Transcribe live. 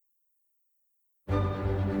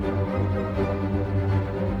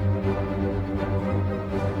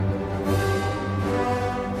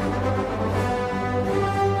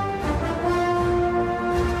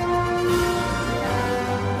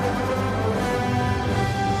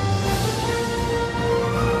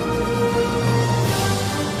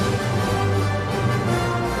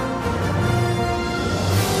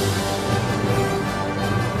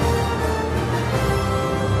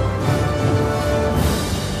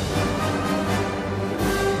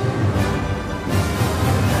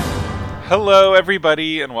Hello,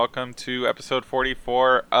 everybody, and welcome to episode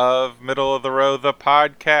 44 of Middle of the Row, the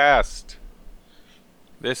podcast.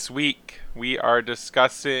 This week, we are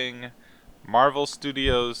discussing Marvel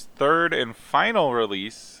Studios' third and final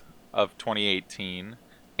release of 2018,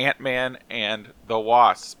 Ant-Man and the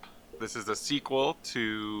Wasp. This is a sequel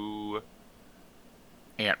to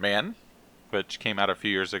Ant-Man, which came out a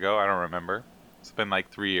few years ago. I don't remember. It's been like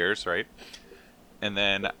 3 years, right? And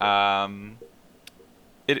then,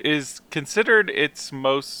 it is considered its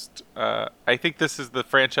most. I think this is the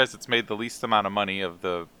franchise that's made the least amount of money of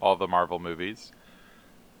all the Marvel movies.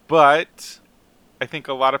 But I think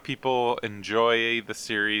a lot of people enjoy the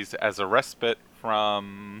series as a respite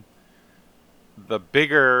from the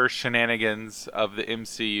bigger shenanigans of the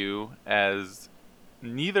MCU, as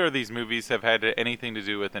neither of these movies have had anything to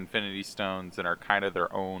do with Infinity Stones and are kind of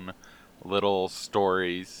their own little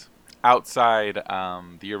stories. Outside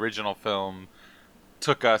the original film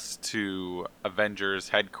took us to Avengers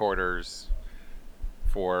headquarters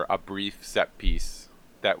for a brief set piece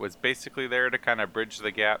that was basically there to kind of bridge the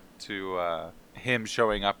gap to him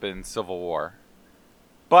showing up in Civil War.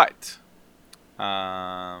 But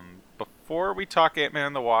before we talk Ant-Man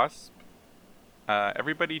and the Wasp,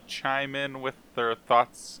 everybody chime in with their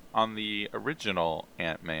thoughts on the original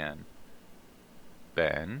Ant-Man.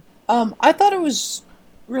 Ben? I thought it was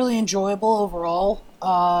really enjoyable overall.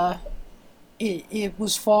 It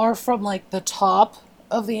was far from like the top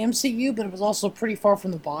of the MCU, but it was also pretty far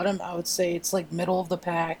from the bottom. I would say it's like middle of the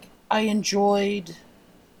pack. I enjoyed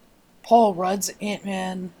Paul Rudd's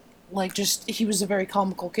Ant-Man. Like, just he was a very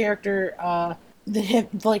comical character. Him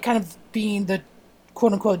like kind of being the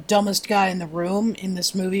quote unquote dumbest guy in the room in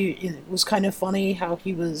this movie. It was kind of funny how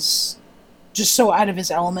he was just so out of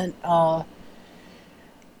his element. I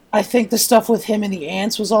think the stuff with him and the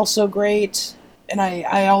ants was also great. And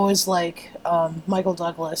I always like Michael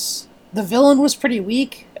Douglas. The villain was pretty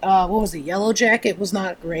weak. What was it? Yellow Jacket was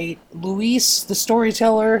not great. Luis, the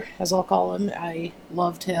storyteller, as I'll call him, I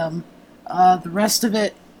loved him. The rest of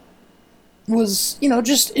it was,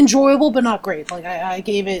 just enjoyable but not great. Like I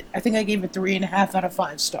think I gave it 3.5 out of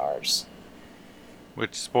 5 stars.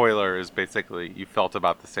 Which, spoiler, is basically you felt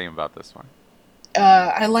about the same about this one.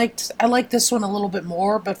 I liked this one a little bit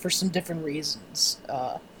more, but for some different reasons.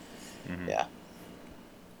 Yeah.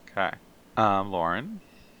 Okay. Lauren?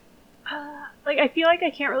 I feel like I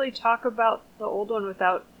can't really talk about the old one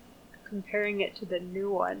without comparing it to the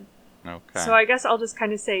new one. Okay. So I guess I'll just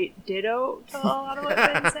kind of say ditto to a lot of what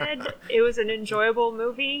Ben said. It was an enjoyable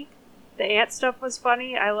movie. The ant stuff was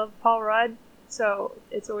funny. I love Paul Rudd, so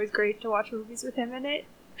it's always great to watch movies with him in it.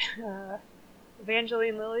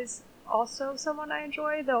 Evangeline Lilly's also someone I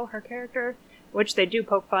enjoy, though her character, which they do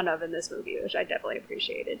poke fun of in this movie, which I definitely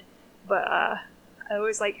appreciated. But I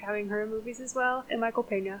always like having her in movies as well, and Michael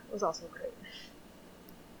Pena was also great.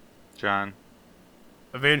 John?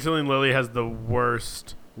 Evangeline Lilly has the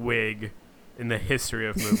worst wig in the history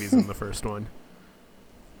of movies in the first one.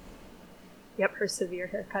 Yep, her severe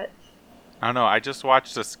haircut. I don't know, I just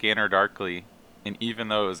watched A Scanner Darkly, and even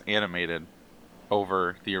though it was animated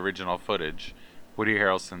over the original footage, Woody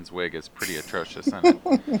Harrelson's wig is pretty atrocious in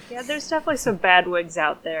it. Yeah, there's definitely some bad wigs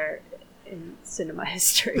out there in cinema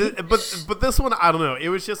history. But this one, I don't know. It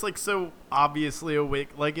was just like so obviously a wig.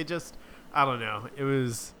 Like it just, I don't know. It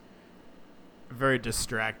was very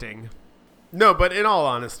distracting. No, but in all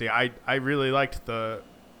honesty, I really liked the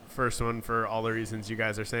first one for all the reasons you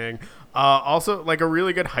guys are saying. Also, like a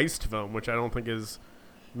really good heist film, which I don't think is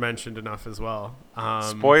mentioned enough as well.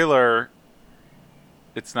 Spoiler,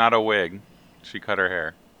 it's not a wig. She cut her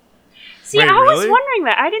hair. See, Wait, I was really? wondering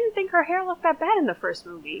that. I didn't think her hair looked that bad in the first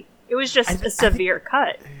movie. It was just a severe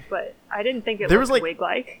cut, but I didn't think it There looked was, like-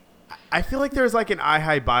 wig-like. I feel like there was like an I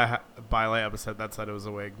Hi Bailey episode that said it was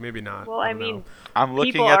a wig. Maybe not. Well, I mean, I'm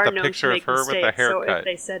looking people at are the known picture to of make her with the mistakes, so haircut. if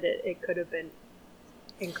they said it, it could have been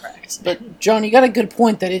incorrect. But John, you got a good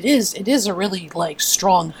point that it is a really like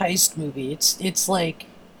strong heist movie. It's like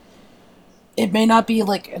it may not be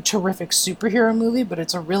like a terrific superhero movie, but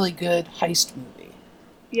it's a really good heist movie.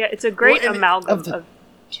 Yeah, it's a great Well, and amalgam of the- of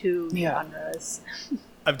two Yeah. genres.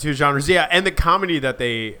 Of two genres, yeah, and the comedy that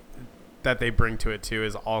they bring to it too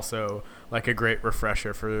is also like a great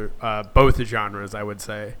refresher for both genres, I would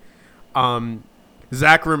say.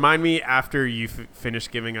 Zach, remind me after you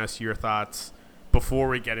finish giving us your thoughts before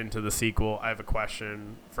we get into the sequel. I have a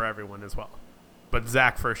question for everyone as well. But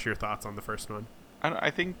Zach, first, your thoughts on the first one.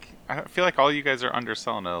 I feel like all you guys are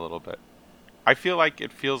underselling it a little bit. I feel like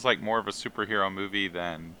it feels like more of a superhero movie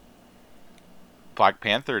than Black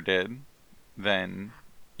Panther did,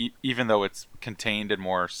 even though it's contained in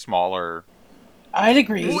more smaller I'd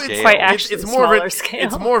agree. Well, Scale. Quite actually it's more of smaller an, scale.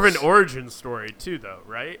 it's more of an origin story too, though,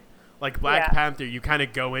 right? Like Black Yeah. Panther, you kind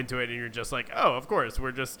of go into it and you're just like, oh, of course,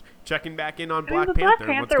 we're just checking back in on I mean, Black but Panther. Black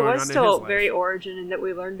and what's Panther going was on still in his very life. origin in that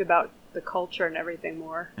we learned about the culture and everything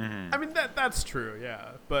more. I mean, that's true, yeah.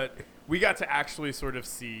 But we got to actually sort of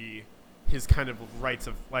see his kind of rites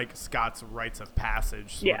of, like, Scott's rites of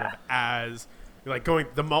passage sort Yeah. of as, like, going,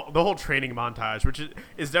 the whole training montage, which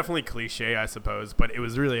is definitely cliche, I suppose, but it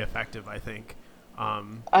was really effective, I think.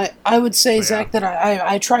 I would say, yeah. Zach, that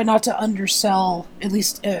I try not to undersell at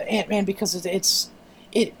least Ant-Man because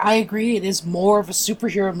I agree it is more of a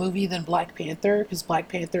superhero movie than Black Panther, because Black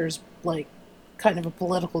Panther is like kind of a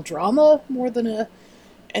political drama more than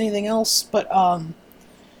anything else, but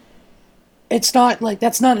it's not like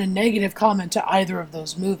that's not a negative comment to either of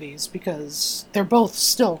those movies because they're both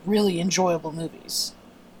still really enjoyable movies.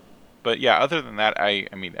 But yeah, other than that, I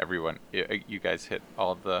mean, everyone, you guys hit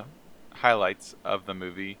all of the highlights of the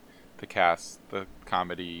movie, the cast, the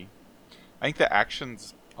comedy. I think the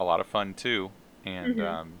action's a lot of fun too, and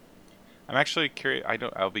I'm actually curious.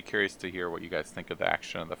 I'll be curious to hear what you guys think of the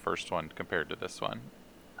action of the first one compared to this one.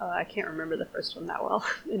 I can't remember the first one that well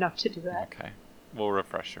enough to do that. Okay, we'll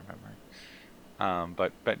refresh your memory.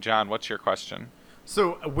 But John, what's your question?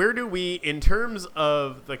 So where do we, in terms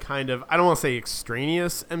of the kind of, I don't want to say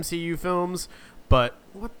extraneous MCU films, but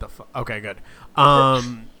what the fuck? Okay, good.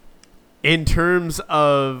 In terms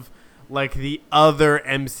of like the other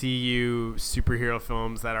MCU superhero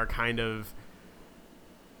films that are kind of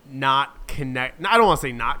not I don't want to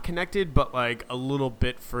say not connected, but like a little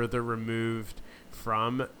bit further removed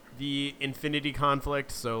from the Infinity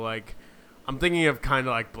conflict. So like I'm thinking of kind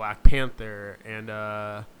of like Black Panther and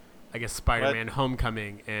I guess Spider-Man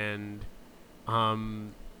Homecoming and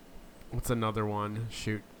what's another one?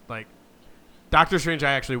 Shoot, like Doctor Strange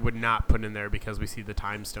I actually would not put in there because we see the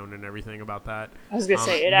time stone and everything about that. I was gonna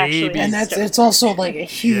say it maybe- actually. And it's also like a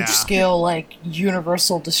huge Yeah. scale, like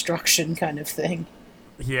universal destruction kind of thing.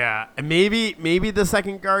 Yeah, and maybe the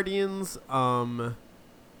second Guardians, like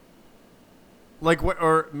what,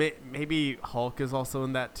 or maybe Hulk is also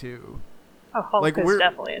in that too. Oh, Hulk like, is we're-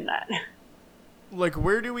 definitely in that. Like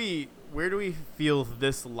where do we feel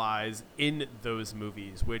this lies in those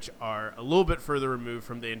movies, which are a little bit further removed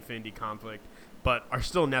from the Infinity conflict, but are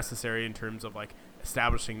still necessary in terms of like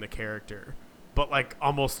establishing the character, but like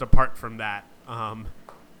almost apart from that,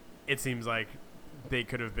 it seems like they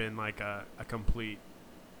could have been like a complete.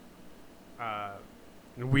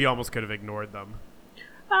 We almost could have ignored them.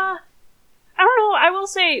 I don't know. I will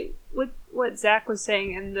say with what Zach was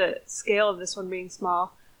saying and the scale of this one being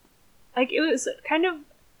small, like it was kind of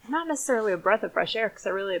not necessarily a breath of fresh air because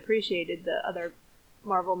I really appreciated the other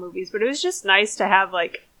Marvel movies, but it was just nice to have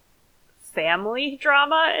like family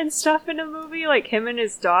drama and stuff in a movie, like him and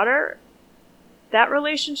his daughter. That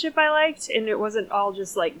relationship I liked, and it wasn't all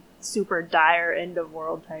just like super dire end of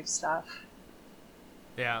world type stuff.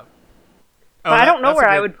 Yeah. But I don't know where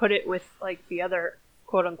I would put it with like the other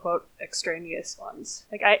quote unquote extraneous ones.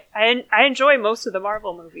 Like I enjoy most of the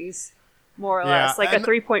Marvel movies, more or Yeah, less. Like a and-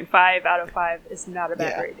 3.5 out of 5 is not a bad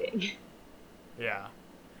Yeah. rating. Yeah.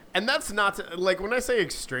 And that's not like when I say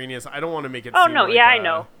extraneous, I don't want to make it Oh seem no, like, yeah, I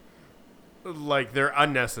know. like they're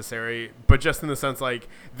unnecessary, but just in the sense like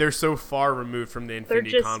they're so far removed from the They're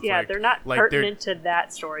Infinity just conflict. they're not like, pertinent to that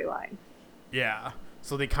storyline. Yeah.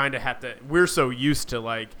 So they kind of have to. We're so used to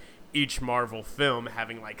like each Marvel film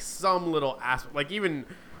having like some little aspect, like even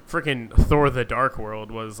freaking Thor: The Dark World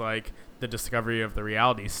was like the discovery of the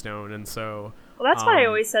Reality Stone, and so. Well, that's why I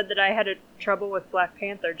always said that I had trouble with Black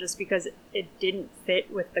Panther, just because it didn't fit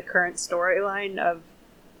with the current storyline of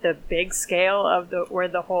the big scale of where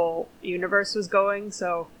the whole universe was going.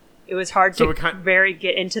 So it was hard So to it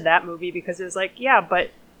get into that movie because it was like, yeah,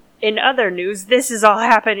 but in other news, this is all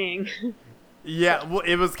happening. Yeah, well,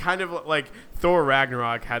 it was kind of like Thor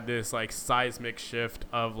Ragnarok had this like seismic shift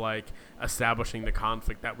of like establishing the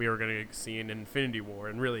conflict that we were going to see in Infinity War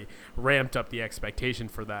and really ramped up the expectation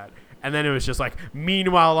for that. And then it was just like,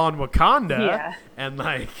 meanwhile on Wakanda, Yeah. and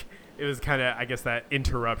like it was kind of, I guess that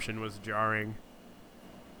interruption was jarring.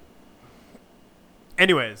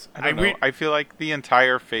 Anyways, I don't know. I feel like the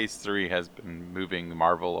entire Phase 3 has been moving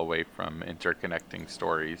Marvel away from interconnecting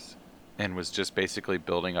stories and was just basically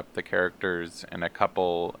building up the characters and a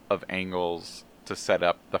couple of angles to set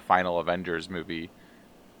up the final Avengers movie.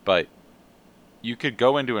 But you could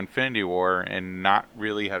go into Infinity War and not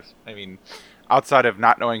really have... I mean, outside of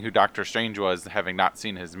not knowing who Doctor Strange was, having not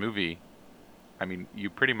seen his movie, I mean, you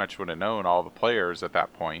pretty much would have known all the players at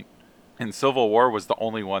that point. And Civil War was the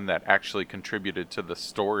only one that actually contributed to the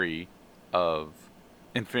story of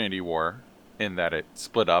Infinity War in that it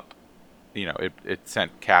split up it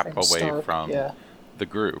sent Cap From away Stark, from yeah. the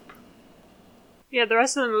group. Yeah, the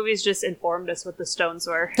rest of the movies just informed us what the stones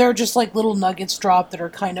were. There are just like little nuggets dropped that are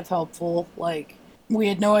kind of helpful. Like we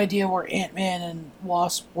had no idea where Ant-Man and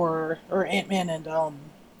Wasp were, or Ant-Man and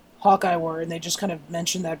Hawkeye were, and they just kind of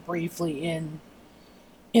mentioned that briefly in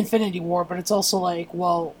Infinity War. But it's also like,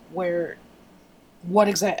 well, what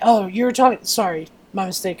exactly? Oh, you were talking. Sorry, my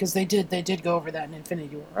mistake. Because they did go over that in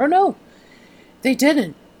Infinity War. Oh no, they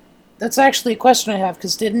didn't. That's actually a question I have.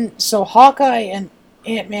 Because so Hawkeye and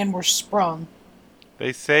Ant-Man were sprung.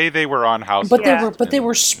 They say they were on house But arrest they in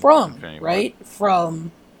were sprung, Infinity War. right?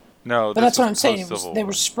 From No, but this that's what was I'm saying. post-Civil They were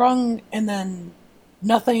War. sprung and then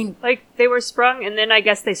nothing. Like, they were sprung, and then I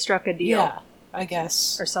guess they struck a deal. Yeah, I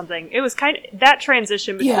guess. Or something. It was kind of that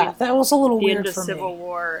transition between Yeah, that was a little the weird end of for Civil me.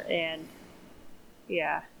 War and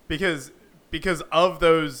Because of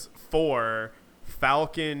those four,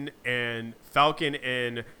 Falcon and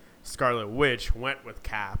Scarlet Witch went with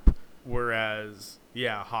Cap, whereas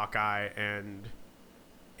Hawkeye and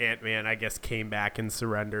Ant-Man, I guess, came back and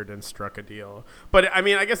surrendered and struck a deal. But I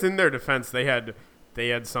mean, I guess in their defense, they had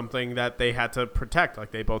something that they had to protect. Like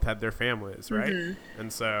they both had their families, right? Mm-hmm.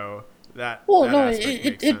 And so that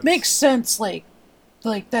It makes sense. Like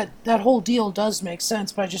that whole deal does make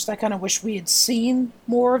sense. But I kind of wish we had seen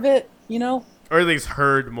more of it. Or at least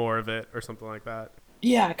heard more of it, or something like that.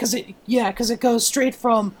 Yeah, because it goes straight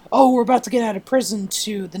from, oh, we're about to get out of prison,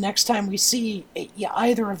 to the next time we see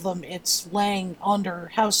either of them, it's laying under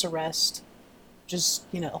house arrest. Just,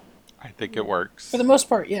 I think it works. for the most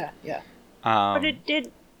part, yeah. but it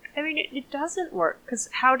did. I mean, it doesn't work because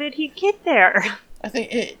how did he get there? I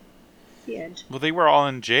think it. The end. Well, they were all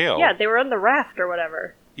in jail. Yeah, they were on the raft or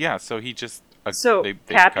whatever. Yeah, so he just... So they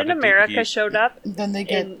Captain cut a America showed up Then they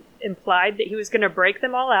get. and implied that he was going to break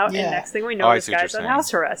them all out, Yeah. and next thing we Oh, know, I this see what guy's you're on saying.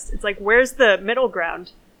 house arrest. It's like, where's the middle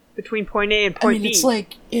ground between point A and I point mean, B? it's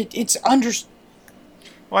like it's under.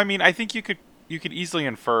 Well, I mean, I think you could easily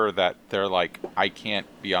infer that they're like, I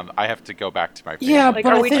have to go back to my family. Yeah, Like,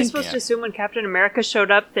 but are I we think just supposed to assume when Captain America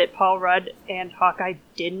showed up that Paul Rudd and Hawkeye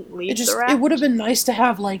didn't leave the raft? It would have been nice to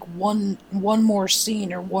have like one more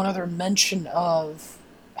scene or one other mention of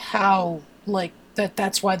how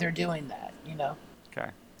that's why they're doing that. Okay.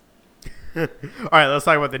 All right, let's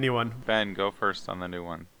talk about the new one. Ben, go first on the new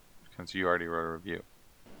one, since you already wrote a review.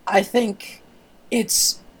 I think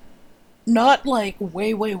it's not like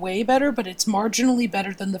way, way, way better, but it's marginally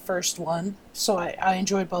better than the first one. So I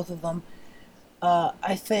enjoyed both of them.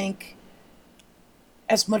 I think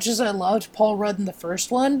as much as I loved Paul Rudd in the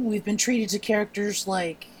first one, we've been treated to characters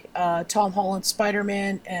like Tom Holland's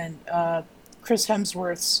Spider-Man and Chris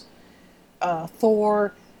Hemsworth's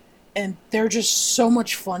Thor, and they're just so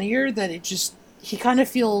much funnier that he kind of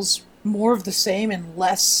feels more of the same and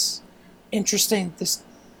less interesting.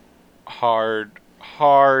 Hard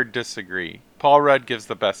disagree. Paul Rudd gives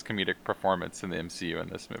the best comedic performance in the MCU in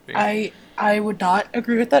this movie. I would not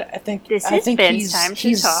agree with that. I think Ben's time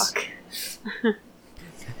to talk.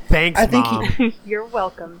 Thanks, I think Mom. You're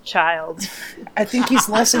welcome, child. I think he's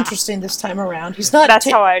less interesting this time around. He's not.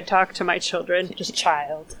 That's how I talk to my children. Just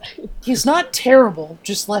child. He's not terrible.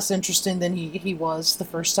 Just less interesting than he was the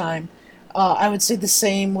first time. I would say the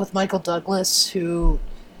same with Michael Douglas, who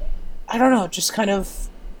I don't know, just kind of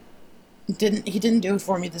didn't do it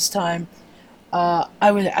for me this time.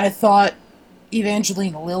 I thought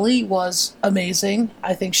Evangeline Lilly was amazing.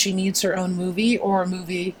 I think she needs her own movie or a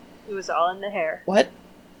movie. It was all in the hair. What?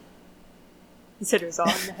 He said it was all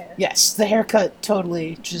in the hair. Yes, the haircut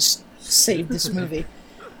totally just saved this movie.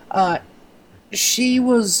 She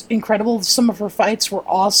was incredible. Some of her fights were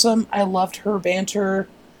awesome. I loved her banter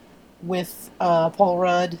with Paul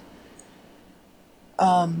Rudd.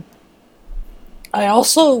 I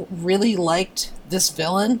also really liked this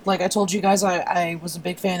villain. Like I told you guys, I was a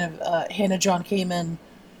big fan of Hannah John Kamen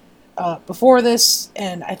before this,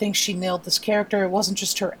 and I think she nailed this character. It wasn't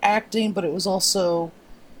just her acting, but it was also...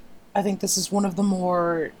 I think this is one of the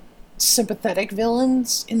more sympathetic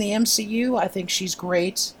villains in the MCU. I think she's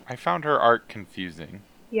great. I found her arc confusing.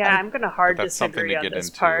 Yeah, I'm gonna hard But that's something disagree to on get this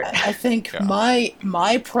into. part. I think Yeah.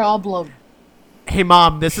 my problem... Hey,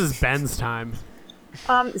 Mom, this is Ben's time.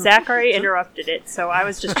 Zachary interrupted it, so I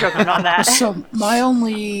was just joking on that. So my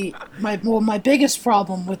biggest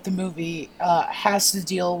problem with the movie has to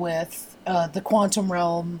deal with the quantum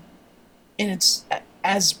realm, and it's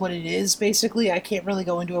as what it is. Basically, I can't really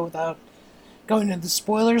go into it without going into the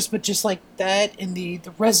spoilers, but just like that, in the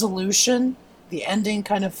resolution, the ending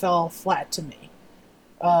kind of fell flat to me.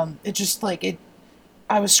 It just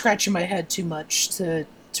I was scratching my head too much to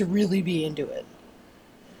really be into it.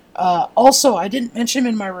 Also, I didn't mention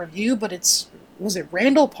him in my review, but it's was it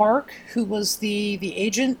Randall Park, who was the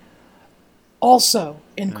agent? Also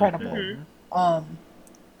incredible.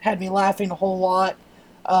 Had me laughing a whole lot.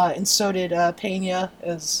 And so did Pena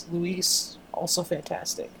as Luis. Also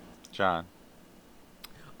fantastic. John.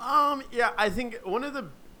 Yeah, I think one of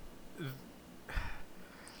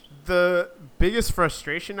the biggest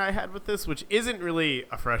frustration I had with this, which isn't really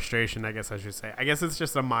a frustration, I guess I should say. I guess it's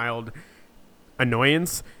just a mild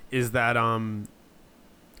annoyance, is that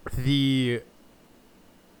the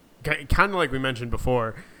kind of like we mentioned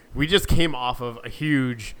before, we just came off of a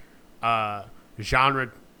huge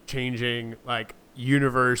genre changing, like,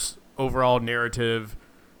 universe overall narrative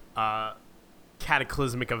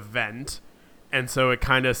cataclysmic event, and so it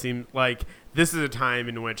kind of seemed like this is a time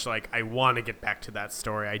in which, like, I want to get back to that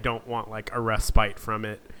story. I don't want, like, a respite from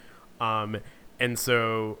it, and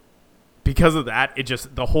so because of that, it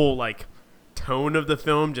just, the whole, like, tone of the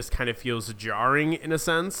film just kind of feels jarring in a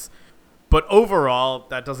sense. But overall,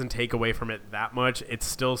 that doesn't take away from it that much. It's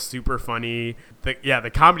still super funny.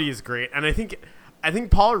 The comedy is great, and I think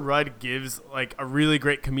Paul Rudd gives, like, a really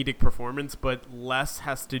great comedic performance, but less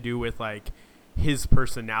has to do with, like, his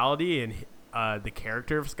personality and the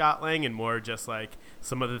character of Scott Lang, and more just, like,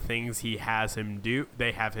 some of the things they have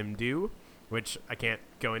him do, which I can't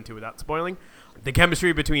go into without spoiling. The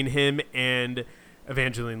chemistry between him and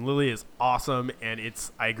Evangeline Lilly is awesome, and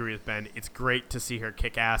I agree with Ben, it's great to see her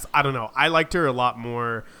kick ass. I don't know, I liked her a lot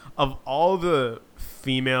more. Of all the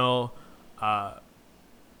female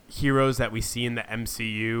heroes that we see in the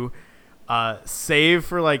MCU, save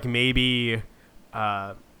for, like, maybe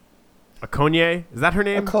Okoye, is that her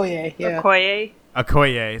name? Okoye, yeah.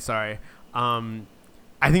 Okoye. Sorry.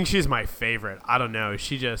 I think she's my favorite. I don't know,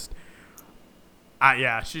 she just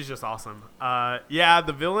she's just awesome.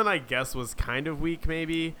 The villain, I guess, was kind of weak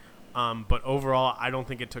maybe, but overall I don't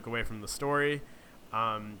think it took away from the story.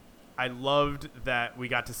 I loved that we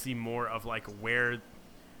got to see more of, like, where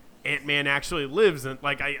Ant-Man actually lives, and,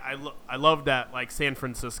 like, I love that, like, San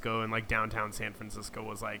Francisco and, like, downtown San Francisco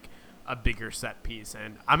was, like, a bigger set piece,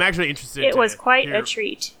 and I'm actually interested. It was quite a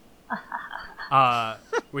treat.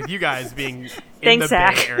 With you guys being in Thanks, the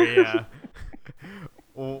Zach. Bay Area,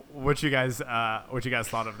 what you guys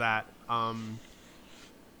thought of that?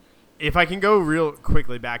 If I can go real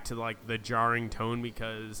quickly back to, like, the jarring tone,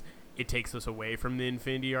 because it takes us away from the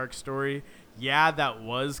Infinity Arc story. Yeah, that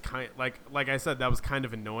was kind of, like I said, that was kind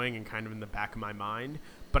of annoying and kind of in the back of my mind.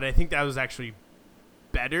 But I think that was actually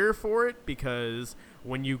better for it, because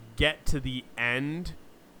when you get to the end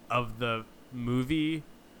of the movie,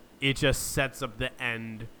 it just sets up the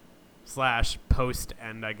end / post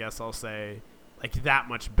end, I guess I'll say, like, that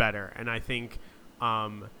much better. And I think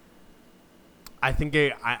I think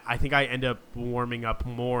I end up warming up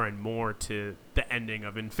more and more to the ending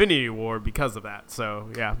of Infinity War because of that. So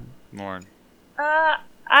yeah. Lauren.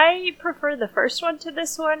 I prefer the first one to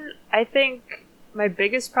this one. I think my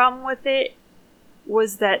biggest problem with it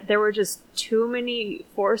was that there were just too many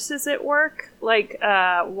forces at work. Like,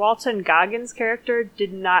 Walton Goggins' character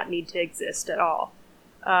did not need to exist at all.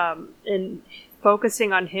 And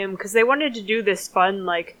focusing on him, because they wanted to do this fun,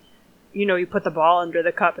 like, you know, you put the ball under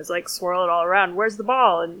the cup, it's like swirl it all around. Where's the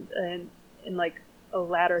ball? And like a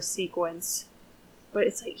ladder sequence. But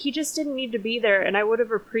it's like, he just didn't need to be there, and I would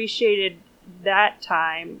have appreciated that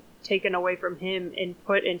time taken away from him and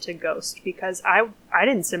put into Ghost, because I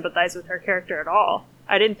didn't sympathize with her character at all.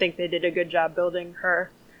 I didn't think they did a good job building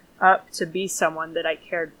her up to be someone that I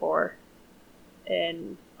cared for.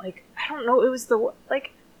 And, like, I don't know, it was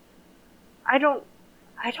I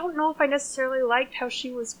don't know if I necessarily liked how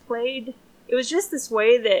she was played. It was just this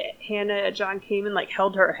way that Hannah John Kamen, like,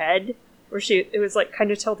 held her head, where it was, like,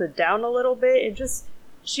 kind of tilted down a little bit.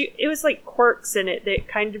 It was, like, quirks in it that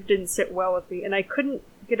kind of didn't sit well with me, and I couldn't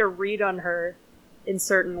get a read on her in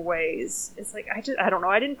certain ways. It's like, I don't know,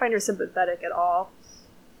 I didn't find her sympathetic at all.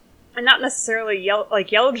 And not necessarily,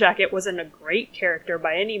 Yellow Jacket wasn't a great character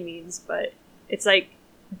by any means, but it's like,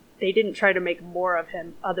 they didn't try to make more of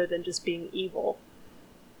him other than just being evil.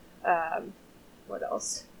 What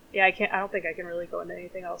else? Yeah, I don't think I can really go into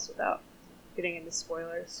anything else without getting into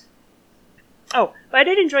spoilers. Oh, but I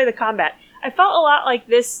did enjoy the combat. I felt a lot like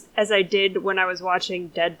this as I did when I was watching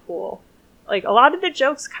Deadpool. Like, a lot of the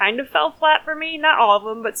jokes kind of fell flat for me. Not all of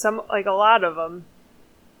them, but a lot of them.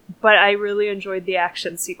 But I really enjoyed the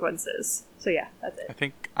action sequences. So yeah, that's it. I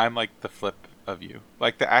think I'm like the flip of you.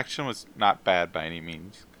 Like, the action was not bad by any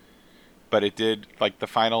means. But it did, like, the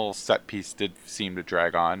final set piece did seem to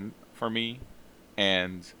drag on for me.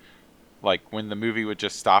 And, like, when the movie would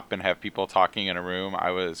just stop and have people talking in a room,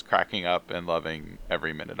 I was cracking up and loving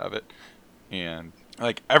every minute of it. And,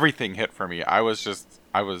 like, everything hit for me. I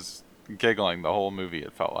was giggling the whole movie.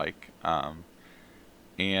 It felt like,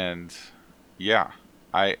 and yeah,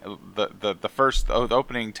 the first the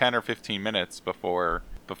opening 10 or 15 minutes before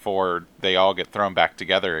they all get thrown back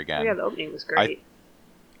together again. Yeah, the opening was great.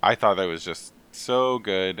 I thought that was just so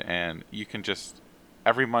good, and you can just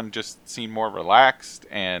everyone just seemed more relaxed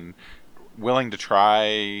and willing to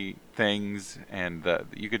try things, and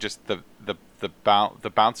you could just the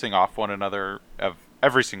bouncing off one another of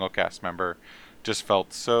every single cast member just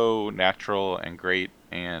felt so natural and great.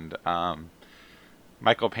 And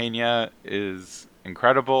Michael Pena is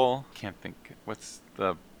incredible. Can't think what's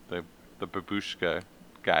the babushka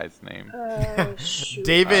guy's name. Shoot.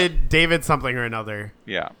 David something or another.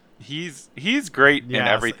 Yeah, he's great in Yes,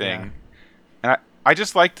 everything. And I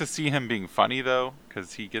just like to see him being funny though,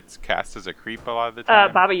 because he gets cast as a creep a lot of the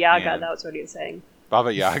time. Baba Yaga, And that was what he was saying.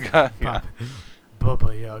 Baba Yaga. Yeah.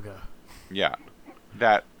 Baba Yaga. Yeah,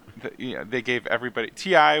 they gave everybody.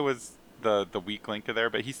 T.I. was the weak link there,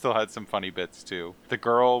 but he still had some funny bits too. The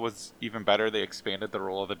girl was even better. They expanded the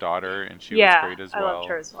role of the daughter, and she was great as well. I loved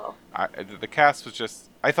her as well. The cast was just.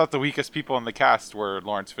 I thought the weakest people in the cast were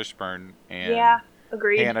Lawrence Fishburne and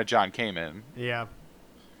agreed. Hannah John Kamen. Yeah,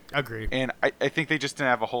 agree. And I think they just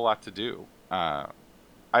didn't have a whole lot to do. I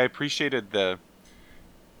appreciated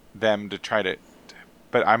them to try to,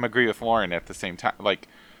 but I'm agree with Lauren at the same time. Like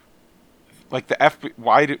the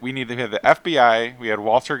why did we need to have the FBI? We had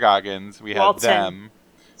Walter Goggins. We had Walton. them.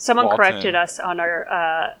 Someone Walton. corrected us on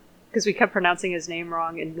our because we kept pronouncing his name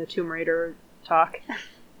wrong in the Tomb Raider talk.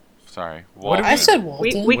 Sorry, What did Walton. I said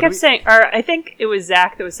Walton. We kept saying, or I think it was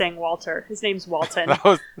Zach that was saying Walter. His name's Walton.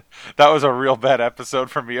 that was a real bad episode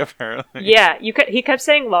for me apparently. Yeah, he kept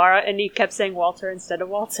saying Laura, and he kept saying Walter instead of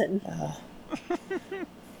Walton.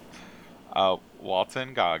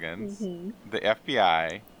 Walton Goggins, Mm-hmm. the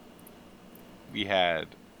FBI. We had.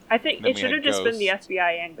 I think Then it we should had have just been the Ghost.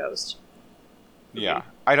 FBI and Ghost. Yeah,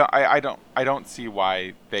 I don't see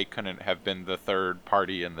why they couldn't have been the third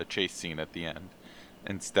party in the chase scene at the end,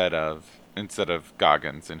 instead of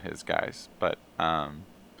Goggins and his guys. But I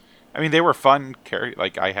mean, they were fun.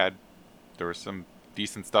 There was some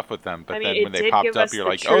decent stuff with them. But then when they popped up, you're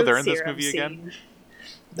like, oh, they're in this movie again.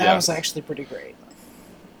 That was actually pretty great.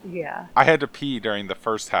 Yeah. I had to pee during the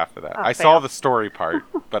first half of that. Oh, I fail. saw the story part,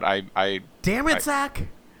 but I Damn it, Zach.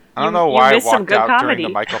 don't know You why I missed some walked good out during comedy. the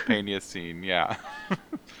Michael Pena scene. Yeah.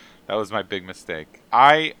 That was my big mistake.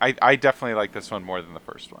 I definitely like this one more than the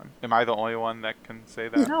first one. Am I the only one that can say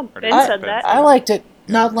that? No, Or Ben did said that. I liked it,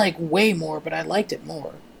 not like way more, but I liked it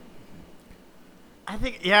more. I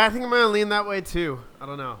think I'm gonna lean that way too. I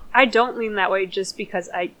don't know. I don't lean that way just because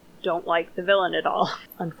I don't like the villain at all,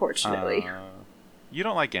 unfortunately. You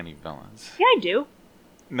don't like any villains. Yeah, I do.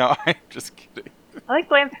 No, I'm just kidding. I like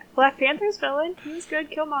Black Panther's villain. He was good,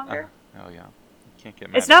 Killmonger. Oh yeah. You can't get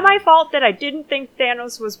mad It's at not my him. fault that I didn't think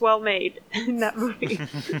Thanos was well made in that movie.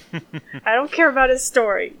 I don't care about his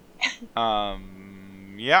story.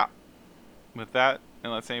 Yeah. With that,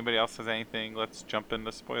 unless anybody else has anything, let's jump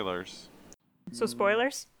into spoilers. So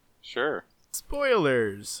spoilers? Sure.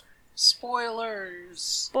 Spoilers. Spoilers.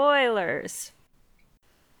 Spoilers.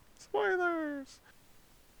 Spoilers.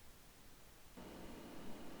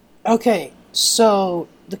 Okay, so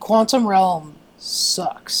the quantum realm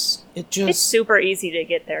sucks. It's super easy to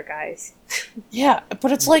get there, guys. Yeah,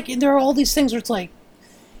 but it's like there are all these things where it's like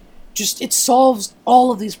just it solves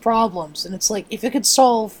all of these problems, and it's like if it could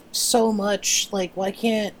solve so much, like why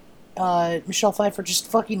can't Michelle Pfeiffer just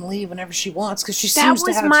fucking leave whenever she wants? Because she That seems to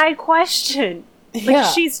was have my question. Like, yeah.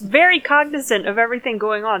 she's very cognizant of everything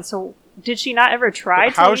going on, so did she not ever try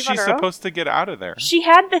But to how leave is on she her own? supposed to get out of there? She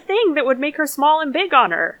had the thing that would make her small and big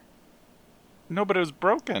on her. No, but it was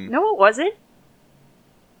broken. No, it wasn't.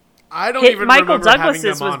 I don't even Michael remember having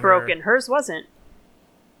Douglas's them was on broken. Her. Hers wasn't.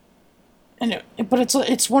 I know, but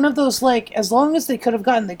it's one of those like as long as they could have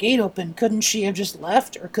gotten the gate open, couldn't she have just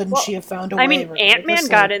left, or couldn't Well, she have found a way? I mean, regardless? Ant-Man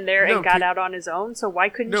got Like, in there No, and got out on his own, so why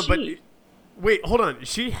couldn't No, but she? wait, hold on.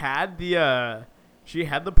 She had the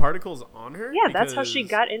particles on her. Yeah, that's how she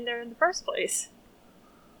Because- got in there in the first place.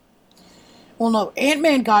 Well, no,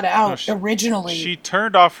 Ant-Man got out No, she- originally. She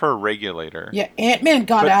turned off her regulator. Yeah, Ant-Man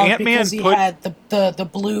got But out Ant-Man because he put- had the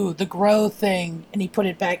blue, the grow thing, and he put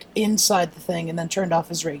it back inside the thing and then turned off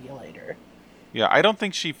his regulator. Yeah, I don't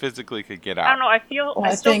think she physically could get out. I don't know. I Well,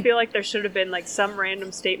 I still think- feel like there should have been like some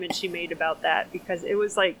random statement she made about that because it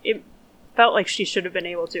was like it felt like she should have been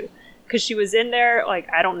able to because she was in there like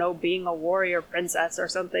I don't know being a warrior princess or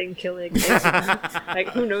something killing like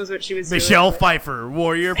who knows what she was Michelle doing. Pfeiffer,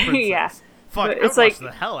 warrior princess. Yeah. Fuck, But I it's like watched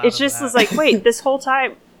the hell out it of just that. was like wait this whole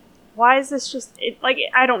time why is this just it like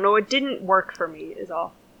I don't know it didn't work for me is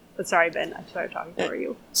all. But sorry, Ben, I started talking for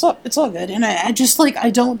you. It's all good, and I just like I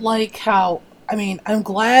don't like how. I mean, I'm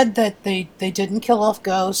glad that they didn't kill off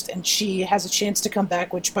Ghost, and she has a chance to come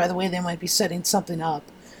back. Which, by the way, they might be setting something up.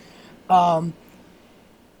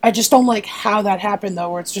 I just don't like how that happened, though,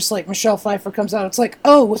 where it's just like Michelle Pfeiffer comes out. It's like,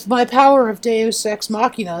 oh, with my power of Deus Ex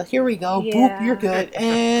Machina, here we go. Yeah. Boop, you're good,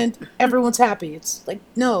 and everyone's happy. It's like,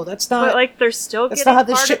 no, that's not. But like, they're still that's getting not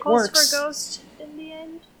how this shit particles works. for Ghost in the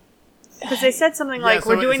end. Because they said something Yeah, like,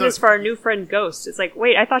 "We're so- doing so- this for our new friend Ghost." It's like,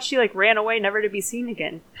 wait, I thought she like ran away, never to be seen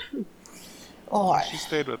again. Oh, She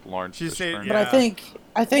stayed with Lawrence She stayed- Fishburne. but yeah.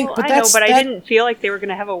 I think, Well, but I that's know, but that, I didn't feel like they were going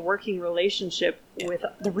to have a working relationship with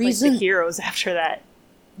The like, reason- the heroes after that.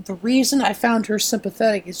 the reason I found her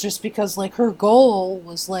sympathetic is just because like her goal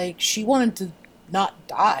was like she wanted to not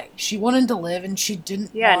die. She wanted to live, and she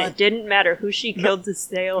didn't. Yeah, and want... it didn't matter who she killed to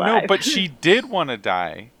stay alive. No, but she did want to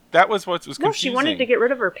die. That was what was confusing. no, she wanted to get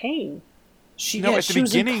rid of her pain. She, No, yeah, at the she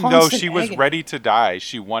was in beginning, though, constant she was agony. ready to die.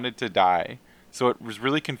 She wanted to die. So it was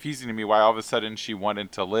really confusing to me why all of a sudden she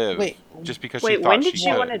wanted to live. Wait. Just because she Wait, thought when did she she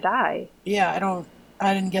could. want to die? Yeah,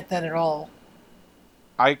 I didn't get that at all.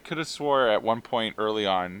 I could have swore at one point early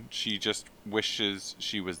on she just wishes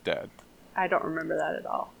she was dead. I don't remember that at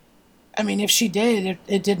all. I mean, if she did,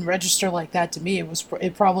 it didn't register like that to me.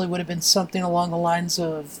 It probably would have been something along the lines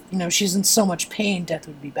of, she's in so much pain, death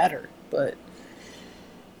would be better. But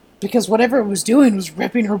because whatever it was doing was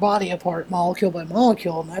ripping her body apart molecule by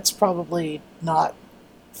molecule, and that's probably not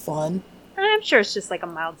fun. I'm sure it's just like a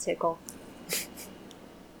mild tickle.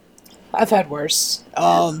 I've had worse.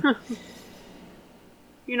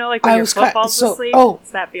 You know, like when I your was foot ki- falls so- asleep? oh.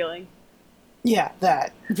 It's that feeling. Yeah,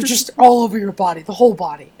 that. But just all over your body, the whole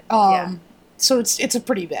body. Yeah. So it's a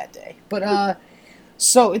pretty bad day. But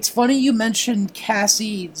so it's funny you mentioned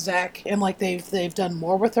Cassie, Zach, and like they've done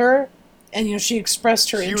more with her, and she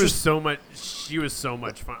expressed her She interest. was so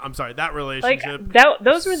much fun. I'm sorry, that Like relationship.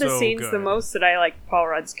 those were the so scenes the good. most that I liked Paul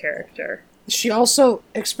Rudd's character. She also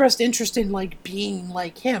expressed interest in like being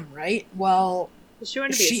like him, right? Well, She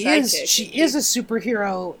wanted to be she a is sidekick. she is a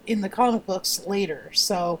superhero in the comic books later,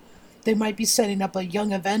 so they might be setting up a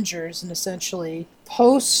Young Avengers, and essentially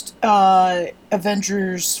post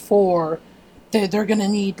Avengers 4, they're gonna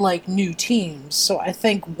need like new teams. So I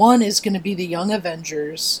think one is gonna be the Young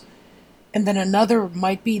Avengers, and then another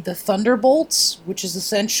might be the Thunderbolts, which is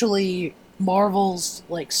essentially Marvel's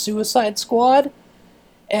like Suicide Squad.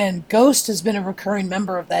 And Ghost has been a recurring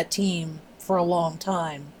member of that team for a long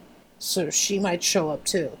time. So she might show up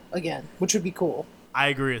too, again, which would be cool. I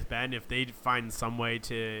agree with Ben. If they find some way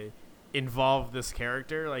to involve this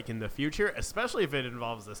character, like in the future, especially if it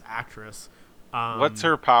involves this actress. What's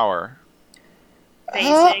her power?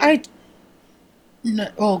 Phasing.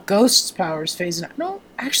 Ghost's powers phasing.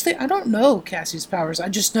 I don't know Cassie's powers. I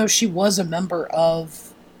just know she was a member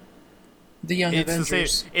of the Young It's the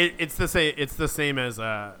Avengers. same. It's the same as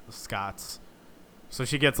Scott's. So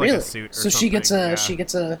she gets like Really? a suit. Or So she gets something, a yeah. she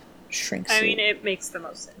gets a shrink suit. I mean, it makes the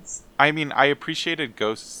most sense. I mean, I appreciated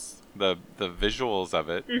Ghost's the visuals of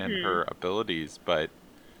it and Mhm. her abilities, but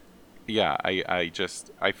yeah,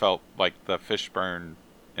 I felt like the Fishburne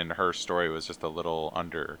in her story was just a little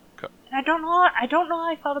undercooked. And I don't know how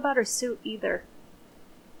I felt about her suit either.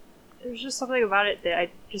 There was just something about it that I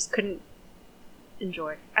just couldn't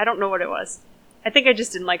enjoy. I don't know what it was. I think I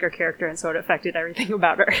just didn't like her character, and so it affected everything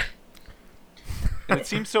about her. And it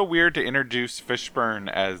seems so weird to introduce Fishburne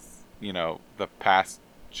as, the past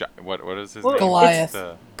what is his Well, name? Goliath.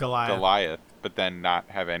 The Goliath. Goliath, but then not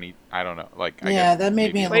have any. I don't know. Like, I Yeah, guess that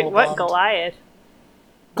made me maybe- a Wait, little what? bummed. Goliath?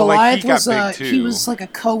 Well, like, Goliath he got was big, he too. was like a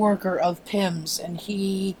coworker of Pym's, and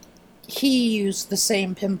he used the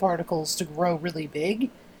same Pym particles to grow really big.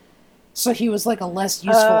 So he was like a less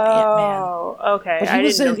useful Ant-Man. Oh, okay. But he I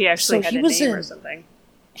was didn't know in- he actually so had he a was name or in- something.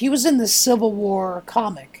 He was in the Civil War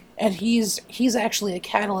comic, and he's actually a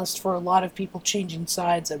catalyst for a lot of people changing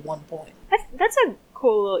sides at one point. That's a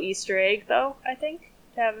cool little Easter egg, though, I think,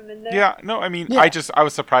 to have him in there. Yeah, no, I mean, Yeah. I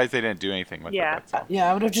was surprised they didn't do anything with Yeah. it. That's all. Yeah,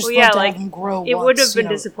 I would have just Well, loved yeah, to like, have him grow It once, would have been you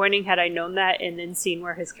know. disappointing had I known that and then seen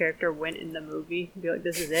where his character went in the movie and be like,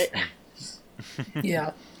 this is it.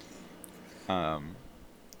 Yeah.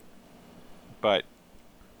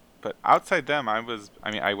 But outside them, I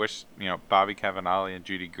wish, Bobby Cannavale and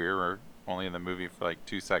Judy Greer were only in the movie for like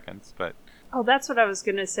 2 seconds, but Oh, that's what I was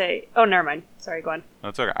going to say. Oh, never mind. Sorry, go on.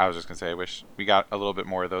 that's okay. I was just gonna say I wish we got a little bit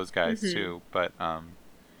more of those guys Mhm. too, but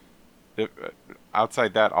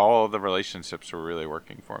outside that, all of the relationships were really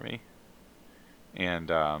working for me,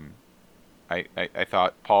 and I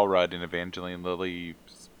thought Paul Rudd and Evangeline Lilly's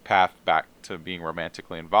path back to being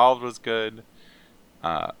romantically involved was good.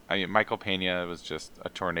 Michael Pena was just a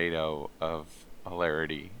tornado of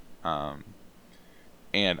hilarity Um,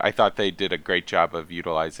 and I thought they did a great job of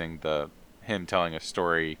utilizing him telling a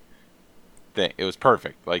story. That it was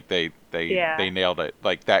perfect. Like they nailed it.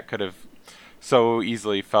 Like that could have so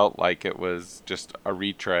easily felt like it was just a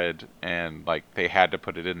retread, and like they had to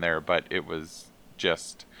put it in there, but it was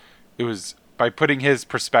by putting his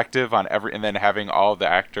perspective on and then having all the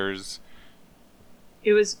actors.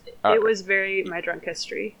 It was very My Drunk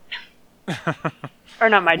History. Or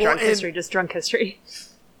not My Drunk History, just Drunk History.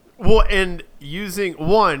 Well, and using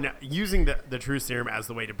the truth serum as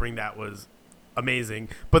the way to bring that was amazing,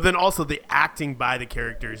 but then also the acting by the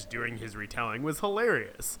characters during his retelling was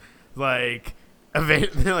hilarious. Like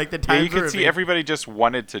the times you could see everybody just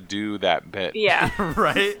wanted to do that bit. Yeah.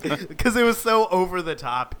 Right? Because it was so over the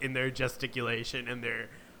top in their gesticulation and their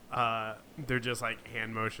just like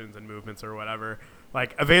hand motions and movements or whatever.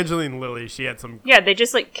 Like Evangeline Lilly, she had some. Yeah, they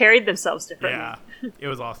just like carried themselves differently. Yeah, it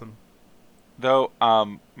was awesome. Though,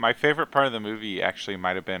 my favorite part of the movie actually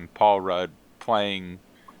might have been Paul Rudd playing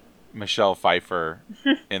Michelle Pfeiffer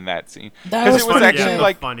in that scene, That was it was actually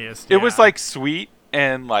like funniest. It was like sweet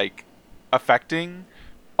and like affecting.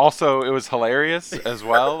 Also, it was hilarious as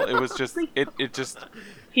well. It was just it just.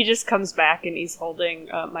 He just comes back and he's holding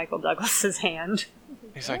Michael Douglas's hand.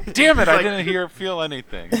 He's like, "Damn it! I didn't feel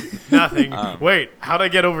anything." Nothing. Wait, how'd I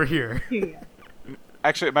get over here? Yeah.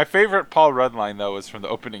 Actually, my favorite Paul Rudd line though was from the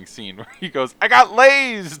opening scene where he goes, "I got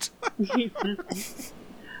lazed."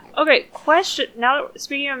 Okay, question. Now,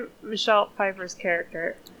 speaking of Michelle Pfeiffer's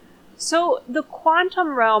character, so the quantum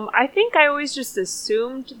realm, I think I always just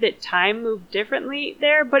assumed that time moved differently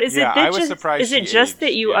there, but is I was surprised is it she just aged,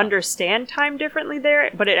 that you yeah. understand time differently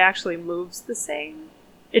there, but it actually moves the same?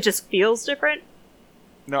 It just feels different?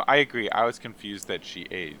 No, I agree. I was confused that she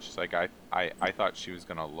aged. Like I thought she was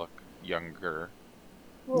gonna look younger.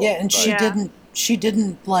 Yeah, and she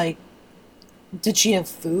didn't like. Did she have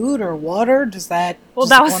food or water? Does that? Well,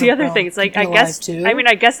 that was the other thing. It's like, I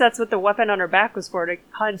guess that's what the weapon on her back was for, to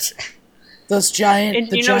hunt. Those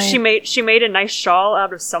giant. And she made a nice shawl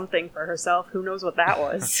out of something for herself. Who knows what that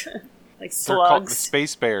was? Like slugs. They're called the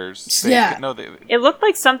space bears. Yeah. It looked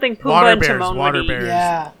like something Pumbaa and Timon would eat. Bears.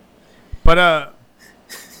 Yeah. But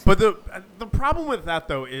the problem with that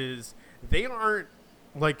though is they aren't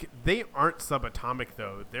subatomic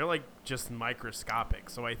though. They're like just microscopic.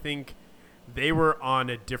 So I think they were on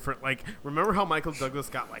a different, like, remember how Michael Douglas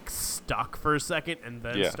got like stuck for a second and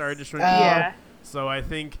then started to shrink? Yeah. So I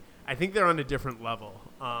think they're on a different level.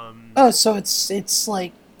 So it's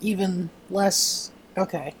like even less.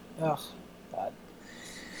 Okay. Ugh. God.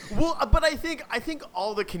 Well, but I think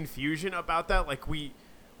all the confusion about that, like we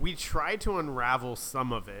tried to unravel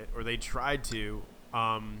some of it, or they tried to,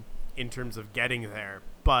 in terms of getting there,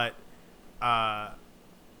 but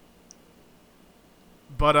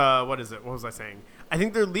what is it? What was I saying? I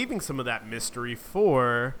think they're leaving some of that mystery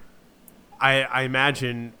for, I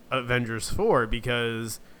imagine, Avengers 4,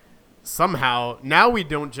 because somehow now we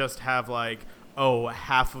don't just have like, oh,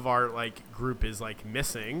 half of our like group is like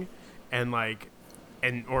missing, and like,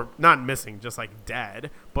 or not missing, just like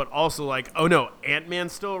dead, but also like, oh no,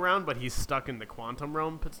 Ant-Man's still around, but he's stuck in the quantum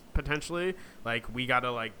realm potentially. Like we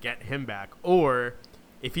gotta like get him back, or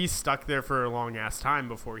if he's stuck there for a long ass time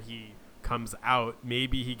before he comes out,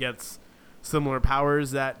 maybe he gets similar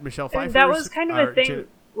powers that Michelle Pfeiffer. That was kind of a thing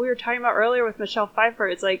we were talking about earlier with Michelle Pfeiffer.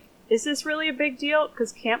 It's like, is this really a big deal?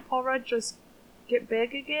 Because can't Paul Rudd just get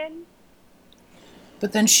big again?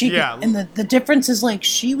 But then and the difference is like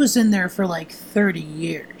she was in there for like 30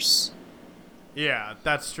 years. Yeah,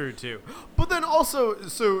 that's true too. But then also,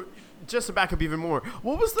 so just to back up even more,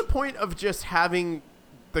 what was the point of just having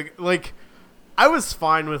I was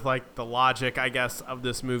fine with like the logic, I guess, of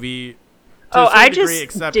this movie. I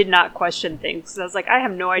did not question things. I was like, I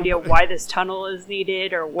have no idea why this tunnel is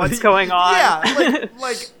needed or what's going on. Yeah,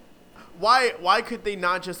 like why could they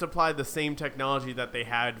not just apply the same technology that they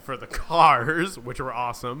had for the cars, which were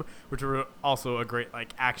awesome, which were also a great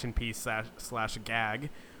like action piece slash gag?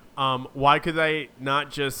 Why could they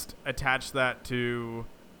not just attach that to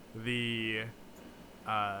the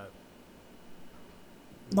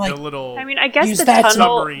like, the little? I mean, I guess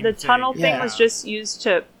the tunnel thing was just used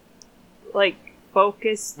to like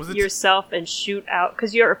focus yourself and shoot out,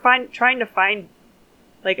 because you're trying to find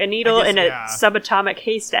like a needle in a subatomic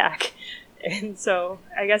haystack. And so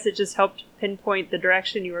I guess it just helped pinpoint the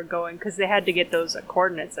direction you were going, because they had to get those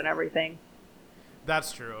coordinates and everything.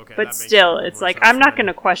 That's true. Okay. But still, it's like, I'm not going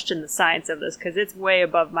to question the science of this, because it's way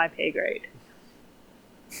above my pay grade.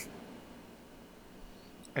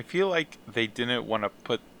 I feel like they didn't want to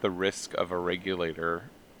put the risk of a regulator,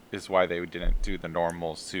 is why they didn't do the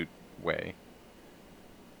normal suit way.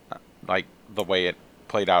 Like the way it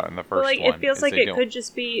played out in the But first like, one. it feels is like they it don't- could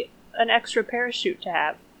just be an extra parachute to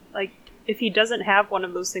have. Like, if he doesn't have one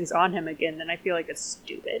of those things on him again, then I feel like it's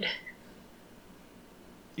stupid.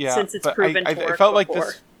 yeah, since it's but proven to I work felt like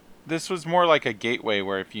before. this was more like a gateway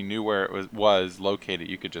where if you knew where it was located,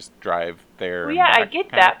 you could just drive there. Well, and yeah, I back get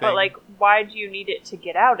kind of that, but thing. like, why do you need it to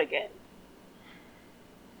get out again?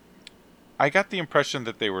 I got the impression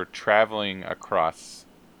that they were traveling across.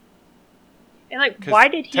 And like, 'Cause why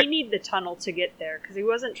did he tech- need the tunnel to get there? Because he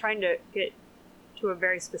wasn't trying to get to a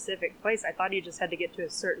very specific place. I thought he just had to get to a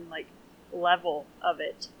certain like level of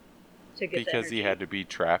it to get Because the he energy. had to be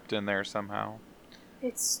trapped in there somehow.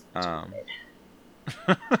 It's Um,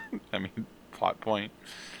 stupid. I mean, plot point.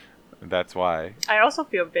 That's why. I also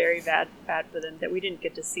feel very bad for them that we didn't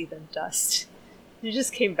get to see them dust. You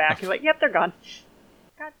just came back. You're like, yep, they're gone.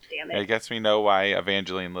 God damn I it. guess we know why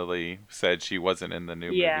Evangeline Lilly said she wasn't in the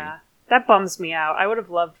new Yeah, that bums me out. I would have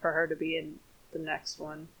loved for her to be in the next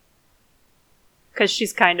one. Because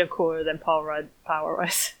she's kind of cooler than Paul Rudd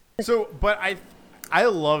power-wise. So, but I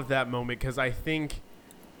love that moment because I think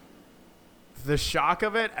the shock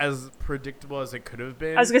of it, as predictable as it could have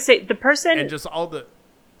been, I was going to say, the person... and just all the...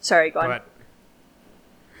 Sorry, go on. But,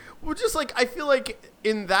 well, just like, I feel like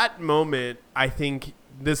in that moment, I think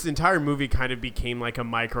this entire movie kind of became like a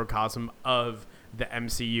microcosm of the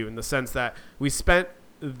MCU in the sense that we spent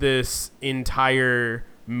this entire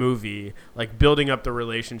movie like building up the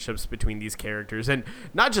relationships between these characters, and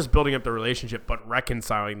not just building up the relationship but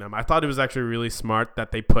reconciling them. I thought it was actually really smart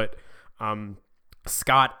that they put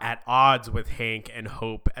Scott at odds with Hank and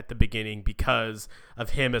Hope at the beginning because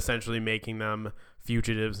of him essentially making them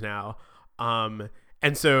fugitives now, and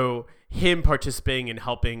so him participating in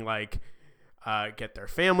helping like get their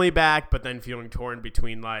family back, but then feeling torn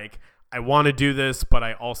between like, I want to do this but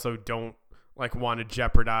I also don't like want to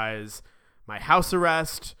jeopardize my house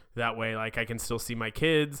arrest, that way like I can still see my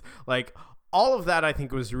kids. Like all of that I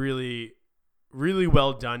think was really, really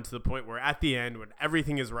well done, to the point where at the end when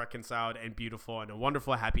everything is reconciled and beautiful and a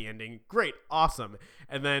wonderful happy ending, great, awesome,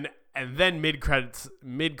 and then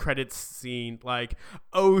mid-credits scene, like,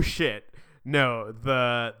 oh shit, no,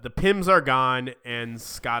 the Pyms are gone and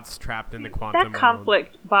Scott's trapped in the quantum That realm.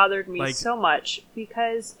 conflict bothered me Like- so much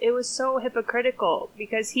because it was so hypocritical,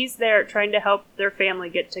 because he's there trying to help their family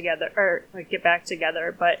get together, or like get back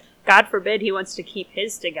together, but God forbid he wants to keep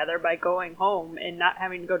his together by going home and not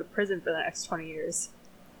having to go to prison for the next 20 years.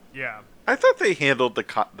 Yeah. I thought they handled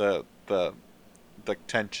the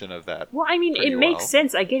tension of that. Well, I mean, Pretty it makes well.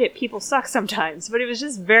 sense. I get it. People suck sometimes, but it was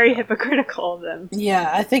just very hypocritical of them.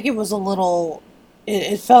 Yeah, I think it was a little.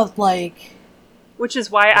 It felt like. Which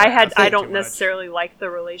is why Yeah, I too don't much. necessarily like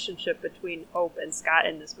the relationship between Hope and Scott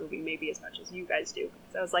in this movie, maybe as much as you guys do.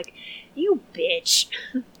 Because I was like, you bitch.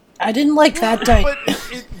 I didn't like that But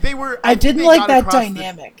they were. I think didn't they like got that across the-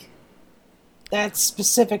 dynamic. That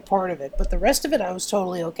specific part of it, but the rest of it I was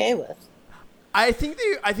totally okay with. I think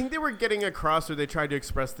they were getting across, or they tried to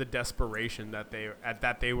express the desperation that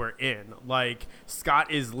they were in. Like, Scott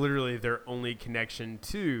is literally their only connection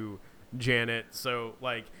to Janet, so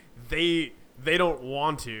like they don't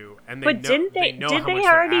want to, and they But know, didn't they? know Did how they much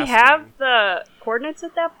they're already asking. have the coordinates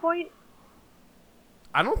at that point?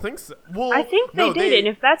 I don't think so. Well, I think they no, did, and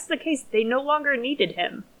if that's the case, they no longer needed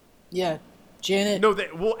him. Yeah, Janet. no,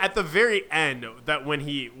 well, at the very end, that when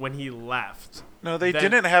he left. No, they Then-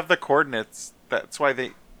 didn't have the coordinates. That's why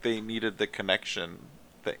they needed the connection.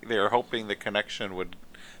 They were hoping the connection would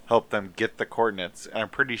help them get the coordinates. And I'm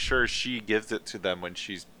pretty sure she gives it to them when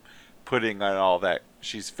she's putting on all that.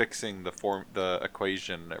 She's fixing the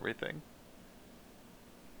equation and everything.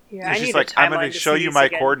 Yeah, And I she's need like, a I'm going going to to show you my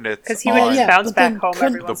coordinates. because he Oh, would yeah, bounce but back then home couldn't-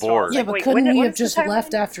 every once The in a while. board. It's Yeah, like, but wait, couldn't he what's have the just timeline?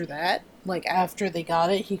 left after that? Like, after they got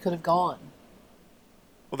it, he could have gone.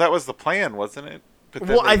 Well, that was the plan, wasn't it? But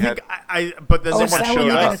then Well, they I had- think but then Oh, is someone that when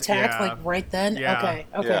they showed got up. attacked, Yeah. like, right then? Yeah.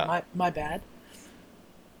 Okay, Yeah. my bad.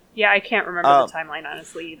 Yeah, I can't remember the timeline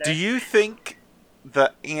honestly either. Do you think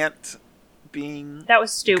the ant being That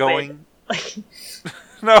was stupid. going? Like,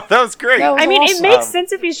 No, that was great. That was I mean, awesome. it makes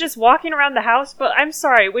sense if he's just walking around the house, but I'm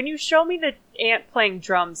sorry. When you show me the ant playing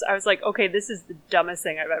drums, I was like, okay, this is the dumbest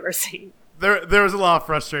thing I've ever seen. there was a lot of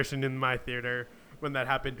frustration in my theater when that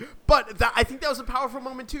happened. But I think that was a powerful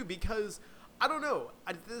moment too, because I don't know,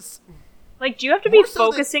 Like, do you have to be More so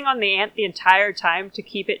than- focusing on the ant the entire time to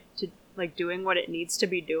keep it to like doing what it needs to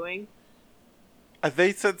be doing?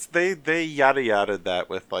 They said they yada yada that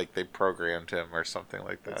with like they programmed him or something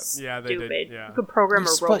like that. It's Yeah, they stupid. did, yeah. You could program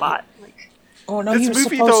You're a spo- robot. Like, Oh, no, This he was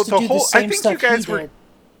movie, supposed though, to the do whole- the I same think stuff you guys he were- did.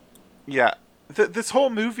 Yeah, this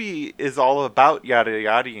whole movie is all about yada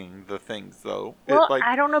yadaing the things, though. well, it, like,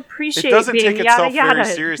 I don't it appreciate doesn't being take yada itself yada. very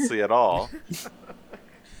seriously at all.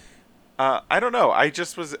 I don't know. I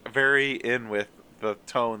just was very in with the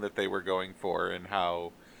tone that they were going for and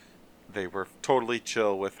how they were totally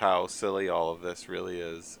chill with how silly all of this really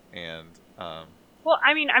is. And Well,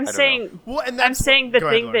 I mean, I'm don't saying, Well, and I'm that's saying the go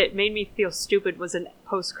ahead, thing Lauren. that made me feel stupid was a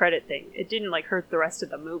post-credit thing. It didn't like hurt the rest of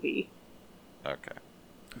the movie. okay,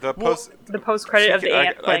 the Well, post The post-credit of the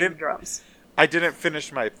ant I playing didn't drums. I didn't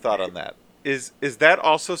finish my thought on that. Is that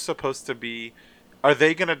also supposed to be? Are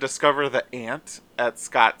they going to discover the ant at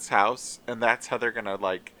Scott's house, and that's how they're going to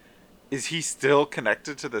like? Is he still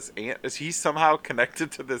connected to this ant? Is he somehow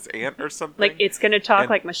connected to this ant or something? Like it's gonna talk And-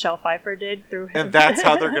 like Michelle Pfeiffer did through him. and that's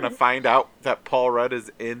how they're going to find out that Paul Rudd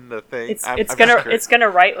is in the thing. It's I'm it's just gonna curious. it's gonna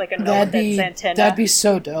write like a note That'd that's be antenna. that'd be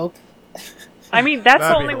so dope. I mean, that's the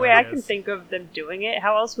That'd be only way I can hilarious. think of them doing it.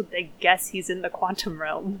 How else would they guess he's in the quantum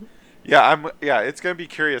realm? Yeah, it's going to be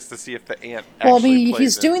curious to see if the ant. Well, I actually mean, plays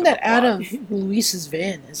he's doing into that the out plot. of Luis's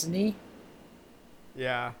van, isn't he?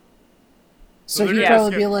 Yeah. So they're he'd gonna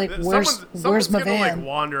probably skip- be like, someone's where's my gonna, van?" Like,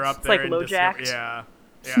 wander up It's there like and LoJacked. Yeah.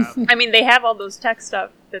 Yeah. I mean, they have all those tech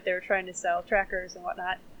stuff that they were trying to sell, trackers and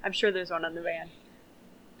whatnot. I'm sure there's one on the van.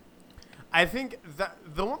 I think that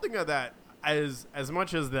the one thing of that, as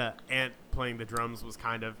much as the ant playing the drums was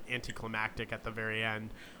kind of anticlimactic at the very end,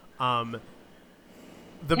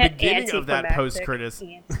 the beginning of that post credits.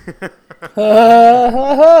 Ant.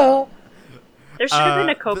 Oh, There should have been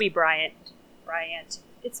a the- Kobe Bryant.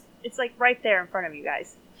 It's like right there in front of you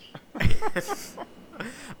guys.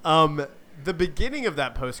 The beginning of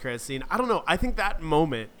that post credit scene, I don't know. I think that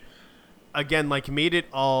moment again like made it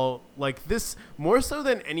all like this more so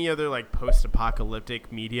than any other like post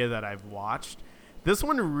apocalyptic media that I've watched. This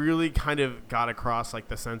one really kind of got across like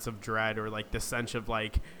the sense of dread or like the sense of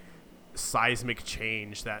like seismic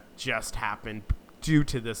change that just happened due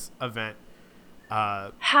to this event.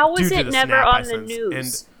 How due was to it the never snap, I on the sense.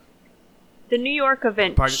 news? The New York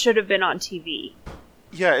event Pardon? should have been on TV.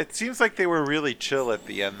 Yeah, it seems like they were really chill at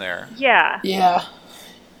the end there, Yeah. yeah.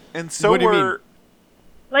 and so What do you mean? were.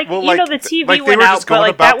 Like, Well, you know, like, the TV like they went were out, just but going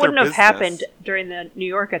like about that their wouldn't have business. happened during the New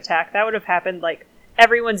York attack. That would have happened like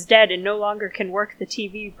everyone's dead and no longer can work the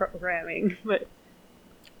TV programming. But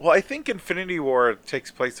Well, I think Infinity War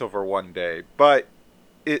takes place over one day, but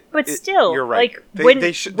still, you're right. like, They when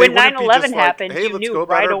wouldn't be 9/11 just like, happened, hey, you let's knew go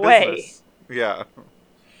about right our away. business. Yeah.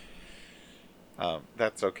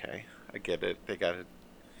 That's okay. I get it. They got it.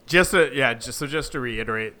 Just to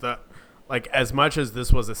reiterate, like as much as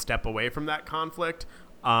this was a step away from that conflict,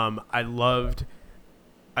 I loved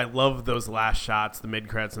those last shots, the mid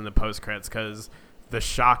credits and the post credits, because the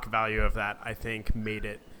shock value of that I think made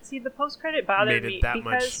it See, the post credit bothered me that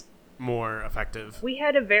much because more effective. we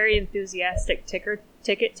had a very enthusiastic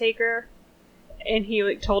ticket taker, and he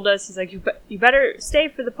like told us, he's like, you better stay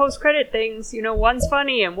for the post credit things. You know, one's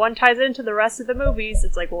funny and one ties into the rest of the movies.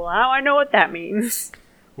 It's like, well, now I know what that means.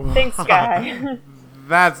 Thanks, guy.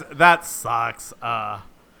 That sucks. Yeah,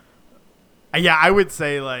 I would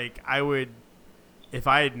say like if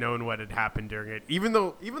I had known what had happened during it, even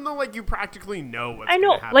though like you practically know what's I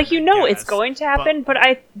know, gonna happen, like, you I know it's guess, going to happen, but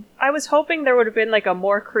I was hoping there would have been like a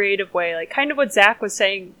more creative way, like kind of what Zach was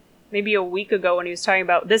saying maybe a week ago when he was talking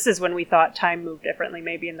about this is when we thought time moved differently,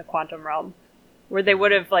 maybe in the quantum realm, where they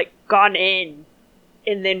would have like gone in,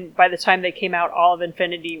 and then by the time they came out, all of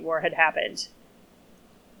Infinity War had happened,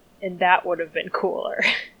 and that would have been cooler.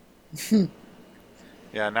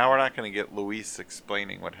 Yeah, now we're not going to get Luis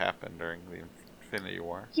explaining what happened during the Infinity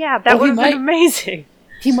War. Yeah, that Well, he would have been might- amazing.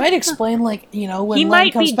 He might explain, like, you know, when He Len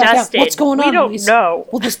might comes be back dusted. out, what's going We on? don't Luis? know.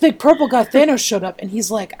 Well, this big purple guy Thanos showed up, and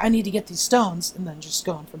he's like, I need to get these stones, and then just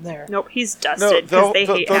going from there. Nope, he's dusted because they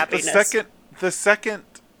hate happiness.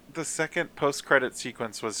 The second post credit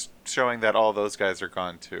sequence was showing that all those guys are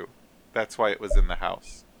gone too. That's why it was in the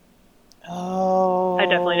house. Oh. I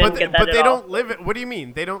definitely didn't get that but at they all. don't live. What do you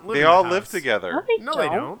mean? They don't live. They in all the live house. together. No, No, they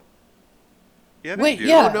don't. Yeah, they Wait, do.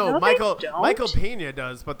 yeah. Oh no, No, they Michael don't. Michael Pena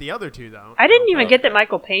does, but the other two don't. I didn't even get that Okay.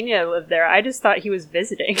 Michael Pena lived there. I just thought he was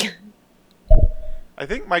visiting. I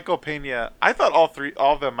think Michael Pena. I thought all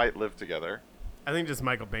of them might live together. I think just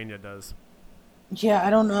Michael Pena does. Yeah, I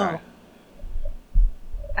don't know. Okay.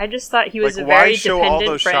 I just thought he was Like, a why very show all dependent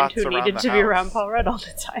those friend shots who around needed the to be house? around Paul Rudd all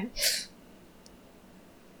the time.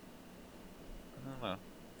 I don't know.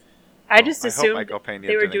 I just I hope assumed Michael Pena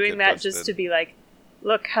they were didn't doing get that just dusted. to be like,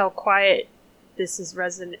 look how quiet this is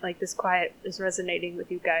this quiet is resonating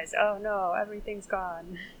with you guys. Oh no, everything's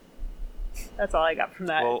gone. That's all I got from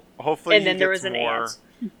that. Well, hopefully and he then there gets was an more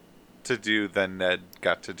ant. to do than Ned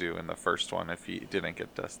got to do in the first one if he didn't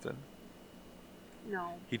get dusted.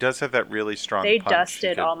 No. He does have that really strong They punch. He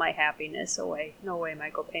dusted could- all my happiness away. No way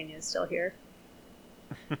Michael Pena is still here.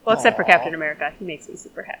 Well, except for Aw. Captain America. He makes me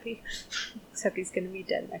super happy. Except he's going to be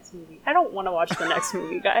dead next movie. I don't want to watch the next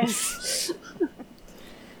movie, guys.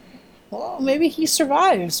 Well, maybe he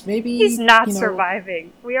survives. Maybe He's not you know,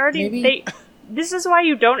 surviving. We already... maybe- This is why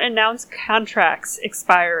you don't announce contracts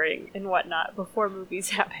expiring and whatnot before movies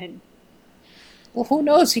happen. Well, who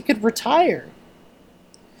knows? He could retire.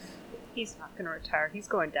 He's not going to retire. He's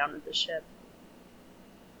going down with the ship.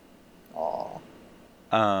 Aw.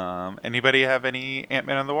 Anybody have any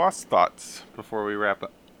Ant-Man and the Wasp thoughts before we wrap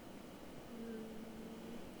up?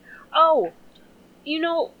 Oh, you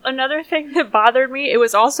know, another thing that bothered me, it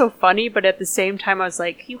was also funny, but at the same time I was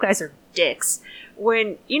like, you guys are dicks.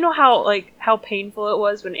 When, you know how painful it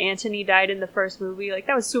was when Antony died in the first movie? Like,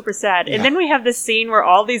 that was super sad. Yeah. And then we have this scene where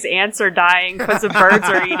all these ants are dying because the birds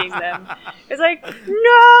are eating them. It's like,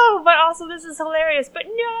 no! But also this is hilarious, but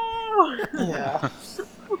no! Yeah.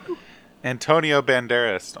 Antonio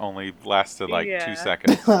Banderas only lasted like Yeah. 2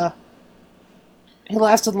 seconds. He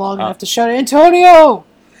lasted long enough to shout, Antonio!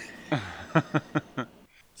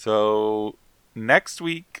 So next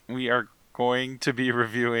week we are going to be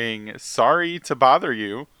reviewing Sorry to Bother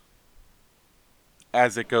You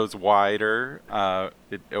as it goes wider.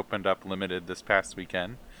 It opened up limited this past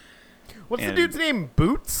weekend. What's the And- dude's name?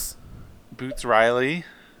 Boots? Boots Riley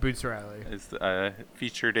Boots Riley. is the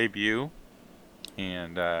feature debut,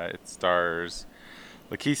 and it stars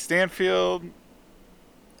Lakeith Stanfield,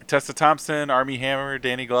 Tessa Thompson, Armie Hammer,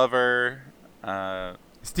 Danny Glover,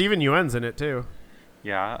 Steven Yeun's in it too.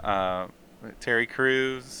 Terry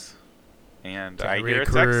Crews, and I Terry hear it's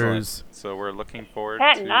Crews. excellent. So we're looking forward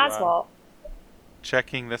Patton to Oswalt.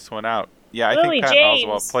 checking this one out. Yeah, I Lily think Patton James.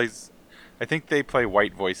 Oswalt plays. I think they play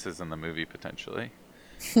white voices in the movie potentially.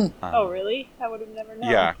 Oh, really? I would have never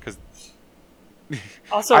known. Yeah, because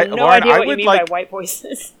Also, no Lauren, idea I what you would mean like- by white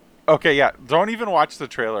voices. okay, yeah. Don't even watch the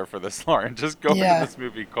trailer for this, Lauren. Just go Yeah. into this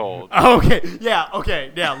movie cold. Okay,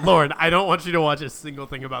 yeah, Lauren, I don't want you to watch a single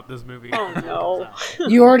thing about this movie. Oh, no.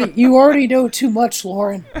 You already know too much,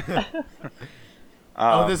 Lauren.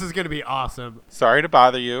 This is gonna be awesome. Sorry to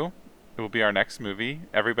bother you. It will be our next movie.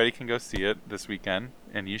 Everybody can go see it this weekend,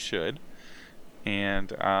 and you should.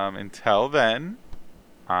 And until then,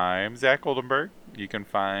 I'm Zach Oldenburg. You can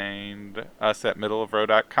find us at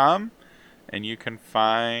middleofrow.com, and you can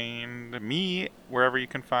find me wherever you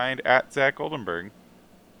can find at Zach Oldenburg.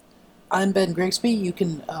 I'm Ben Grigsby. You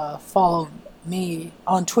can follow me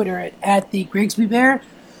on Twitter at the Grigsby Bear,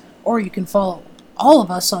 or you can follow all of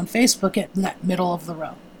us on Facebook at Middle of the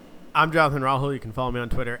Row. I'm Jonathan Rahul. You can follow me on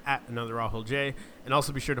Twitter at another Rahul J, and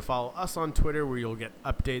also be sure to follow us on Twitter, where you'll get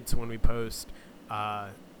updates when we post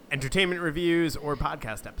entertainment reviews or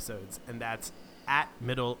podcast episodes, and that's at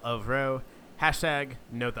Middle of Row,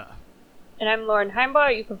 #NoThe. And I'm Lauren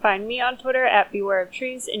Heimbaugh. You can find me on Twitter at Beware of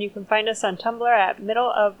Trees, and you can find us on Tumblr at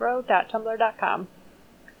middleofrow.tumblr.com.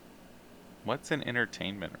 What's an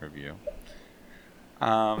entertainment review?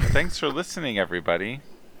 Thanks for listening, everybody.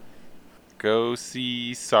 Go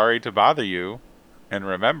see Sorry to Bother You. And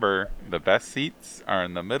remember, the best seats are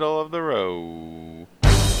in the middle of the row.